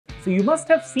So you must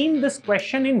have seen this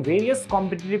question in various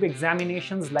competitive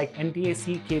examinations like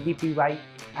NTSE, KVPY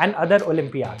and other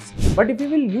Olympiads. But if you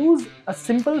will use a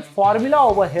simple formula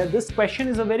over here, this question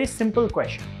is a very simple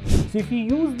question. So if you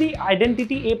use the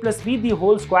identity a plus b the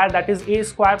whole square, that is a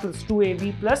square plus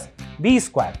 2ab plus b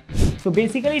square. So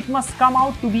basically it must come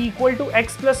out to be equal to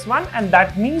x plus 1, and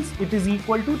that means it is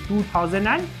equal to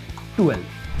 2012.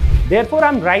 Therefore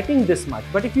I'm writing this much,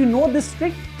 but if you know this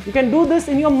trick, you can do this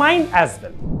in your mind as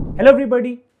well. Hello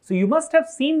everybody. So you must have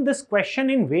seen this question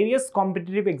in various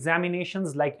competitive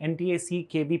examinations like NTSE,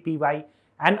 KVPY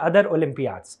and other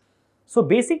Olympiads. So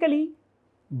basically,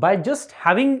 by just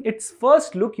having its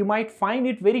first look, you might find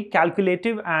it very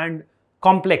calculative and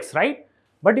complex, right?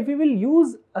 But if you will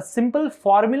use a simple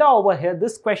formula over here,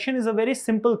 this question is a very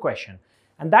simple question.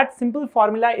 And that simple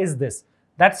formula is this,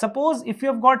 that suppose if you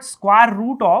have got square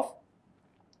root of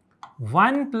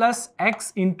 1 plus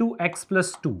x into x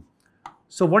plus 2.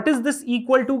 So what is this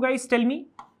equal to, guys? Tell me.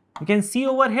 You can see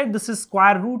over here, this is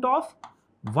square root of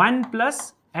 1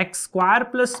 plus x square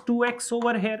plus 2x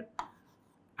over here.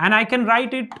 And I can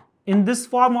write it in this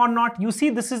form or not. You see,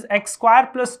 this is x square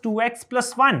plus 2x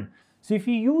plus 1. So if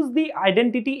you use the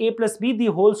identity a plus b the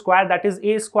whole square, that is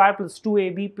a square plus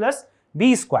 2ab plus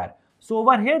b square. So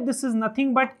over here, this is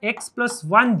nothing but x plus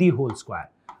 1 the whole square.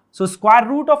 So square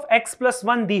root of x plus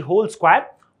 1 the whole square,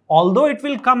 although it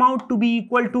will come out to be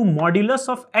equal to modulus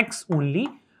of x only,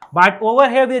 but over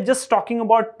here we are just talking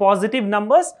about positive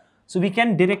numbers, so we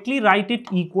can directly write it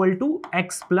equal to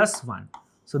x plus 1.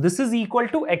 So this is equal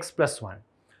to x plus 1.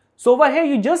 So over here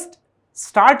you just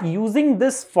start using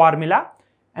this formula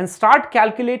and start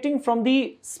calculating from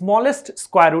the smallest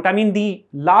square root, I mean the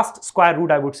last square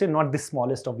root I would say, not the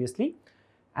smallest obviously.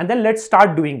 And then let's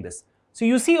start doing this. So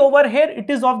you see over here it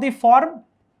is of the form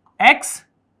x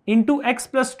into x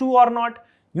plus 2 or not.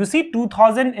 You see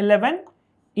 2011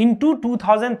 into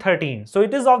 2013. So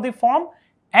it is of the form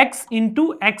x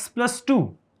into x plus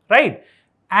 2, right?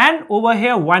 And over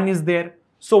here 1 is there.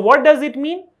 So what does it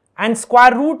mean? And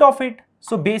square root of it.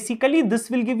 So basically this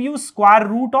will give you square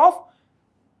root of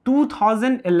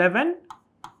 2011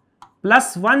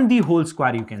 plus 1 the whole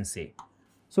square, you can say.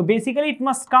 So basically it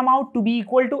must come out to be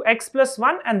equal to x plus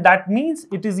 1, and that means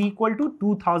it is equal to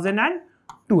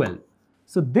 2012.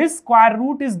 So this square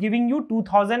root is giving you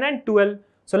 2012.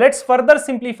 So let's further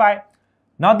simplify.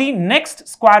 Now the next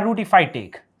square root if I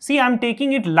take, see I'm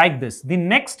taking it like this. The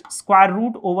next square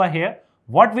root over here,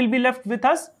 what will be left with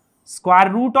us?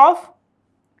 Square root of,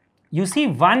 you see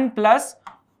 1 plus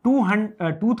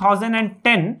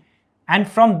 2010, and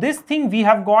from this thing we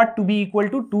have got to be equal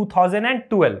to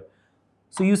 2012.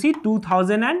 So you see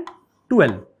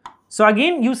 2012. So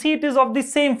again you see it is of the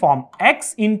same form,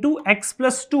 x into x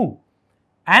plus 2.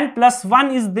 And plus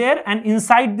 1 is there and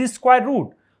inside this square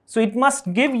root. So it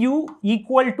must give you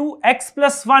equal to x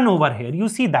plus 1 over here. You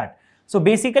see that. So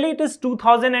basically it is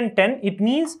 2010. It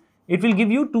means it will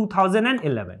give you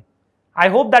 2011. I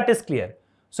hope that is clear.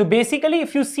 So basically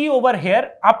if you see over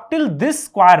here, up till this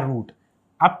square root,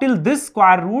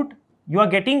 you are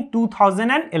getting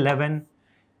 2011.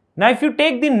 Now if you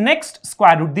take the next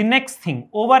square root, the next thing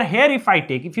over here, if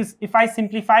I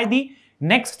simplify the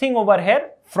next thing over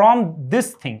here from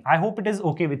this thing, I hope it is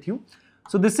okay with you.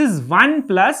 So this is 1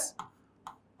 plus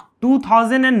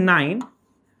 2009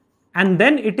 and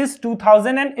then it is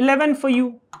 2011 for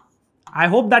you. I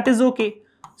hope that is okay.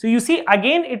 So you see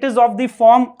again it is of the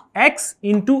form x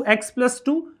into x plus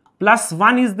 2 plus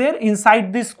 1 is there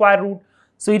inside this square root.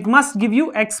 So it must give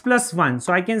you x plus 1.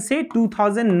 So I can say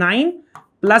 2009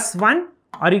 plus 1,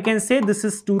 or you can say this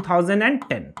is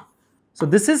 2010. So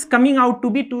this is coming out to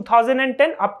be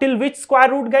 2010 up till which square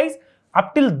root, guys?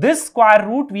 Up till this square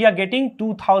root we are getting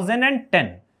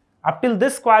 2010. Up till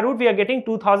this square root we are getting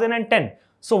 2010.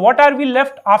 So what are we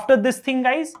left after this thing,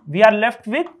 guys? We are left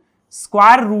with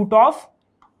square root of,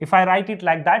 if I write it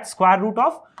like that, square root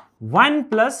of 1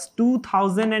 plus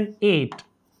 2008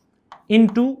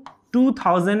 into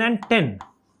 2010.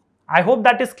 I hope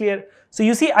that is clear. So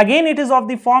you see again it is of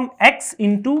the form x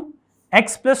into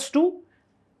x plus 2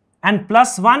 and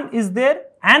plus 1 is there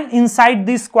and inside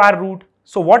the square root.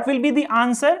 So what will be the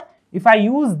answer? If I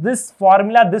use this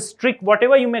formula, this trick,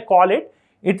 whatever you may call it,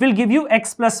 it will give you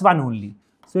x plus 1 only.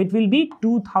 So it will be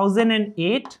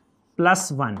 2008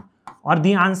 plus 1, or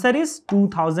the answer is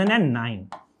 2009.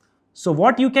 So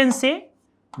what you can say?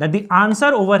 That the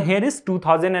answer over here is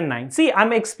 2009. See,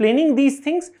 I'm explaining these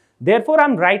things, therefore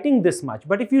I'm writing this much.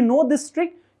 But if you know this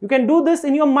trick, you can do this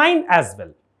in your mind as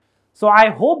well. So I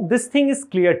hope this thing is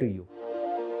clear to you.